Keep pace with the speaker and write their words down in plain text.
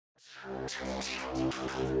Darling,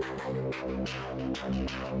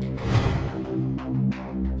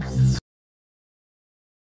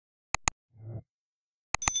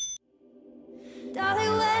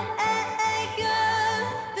 when you've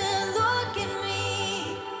been looking at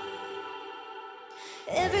me,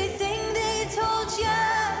 everything they told you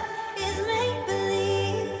is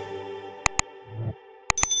make-believe.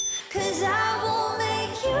 'Cause I won't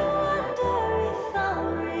make you wonder if I'm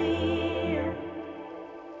real.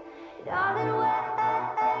 Darling, when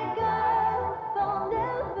I'll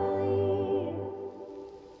never leave.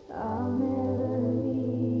 I'll never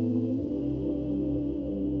leave.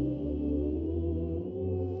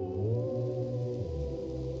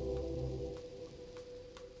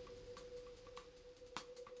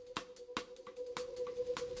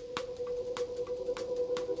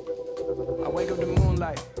 I wake up to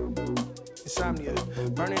moonlight, insomnia,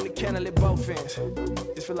 burning the candle at both ends.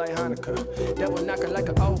 It feel like Hanukkah, devil knocking like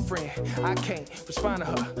an old friend. I can't respond to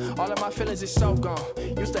her, all of my feelings is so gone.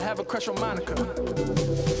 Used to have a crush on Monica.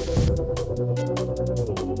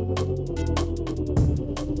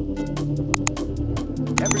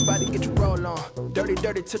 Everybody get your roll on, dirty,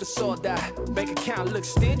 dirty till the soul die. Bank account looks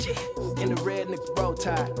stingy, in the red nigga roll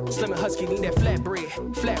tide. Slim and husky need that flat bread,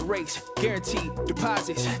 flat rates, guaranteed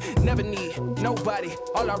deposits. Never need nobody,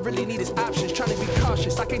 all I really need is options. Trying to be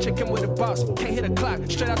cautious, I can't check in with the boss. Can't hit a clock,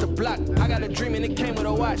 straight out the block. I got a dream and it came with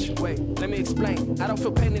a watch. Wait, let me explain. I don't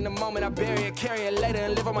feel pain in the moment, I bury it, carry it later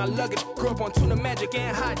and live on my luggage. Grew up on tuna magic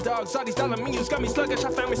and hot dogs. All these dollar menus got me sluggish.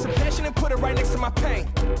 I found me some passion and put it right next to my pain.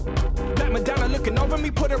 Black Madonna looking over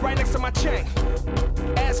me, put it right next to my chain.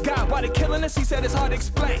 Ask God why they killing us, he said it's hard to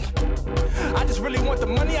explain. I just really want the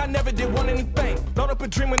money, I never did want anything. Load up a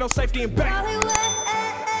dream with no safety in bank. Darling, when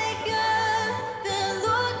you've been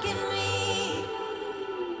looking at me,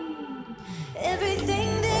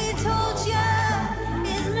 everything they told you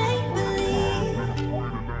is make-believe.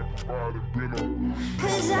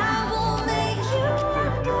 'Cause I won't make you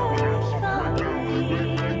wonder if I'm real.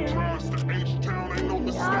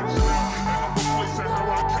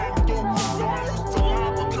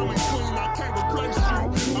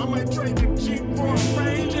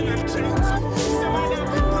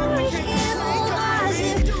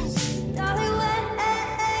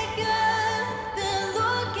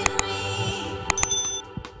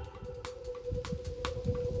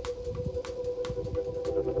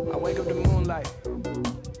 I wake up to moonlight,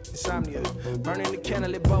 insomnia, burning the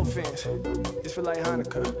candle at both ends. It feel like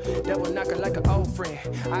Hanukkah, devil knocking like an old friend.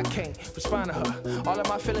 I can't respond to her, all of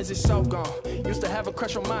my feelings is so gone. Used to have a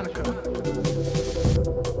crush on Monica.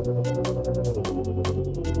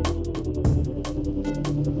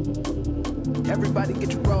 Everybody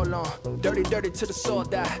get your roll on, dirty, dirty till the soul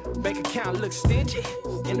die. Bank account looks stingy,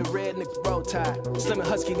 in the red nigga roll tide. Slim and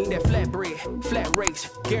husky need that flat bread, flat rates,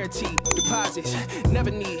 guaranteed deposits. Never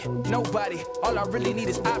need nobody, all I really need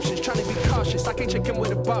is options. Trying to be cautious, I can't check in with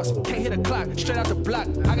the boss. Can't hit a clock, straight out the block.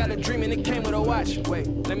 I got a dream and it came with a watch. Wait,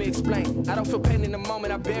 let me explain. I don't feel pain in the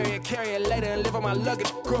moment, I bury it, carry it later and live on my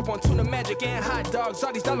luggage. Grew up on tuna magic and hot dogs.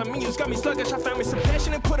 All these dollar menus got me sluggish. I found me some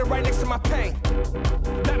passion and put it right next to my pain.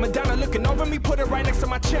 Black Madonna looking over me, put it right next to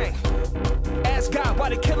my chain. Ask God why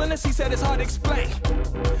they killing us, he said it's hard to explain.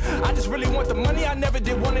 I just really want the money, I never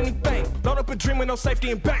did want anything. Load up a dream with no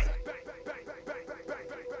safety in bank.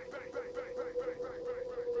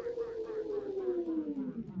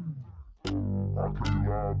 I can't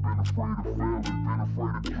lie, been afraid of failing, been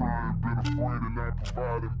afraid of trying, been afraid of not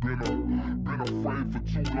providing, been afraid for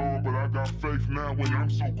too long, but I got faith now and I'm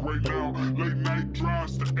so great now. Late night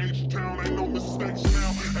drives to H-Town, ain't no mistakes now,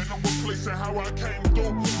 ain't no replacing how I came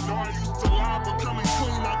through. No, I used to lie, but coming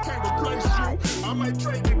clean, I can't replace you. I might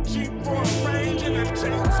trade the Jeep for a range and a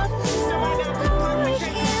chainsaw. Still ain't every perfect,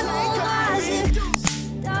 can't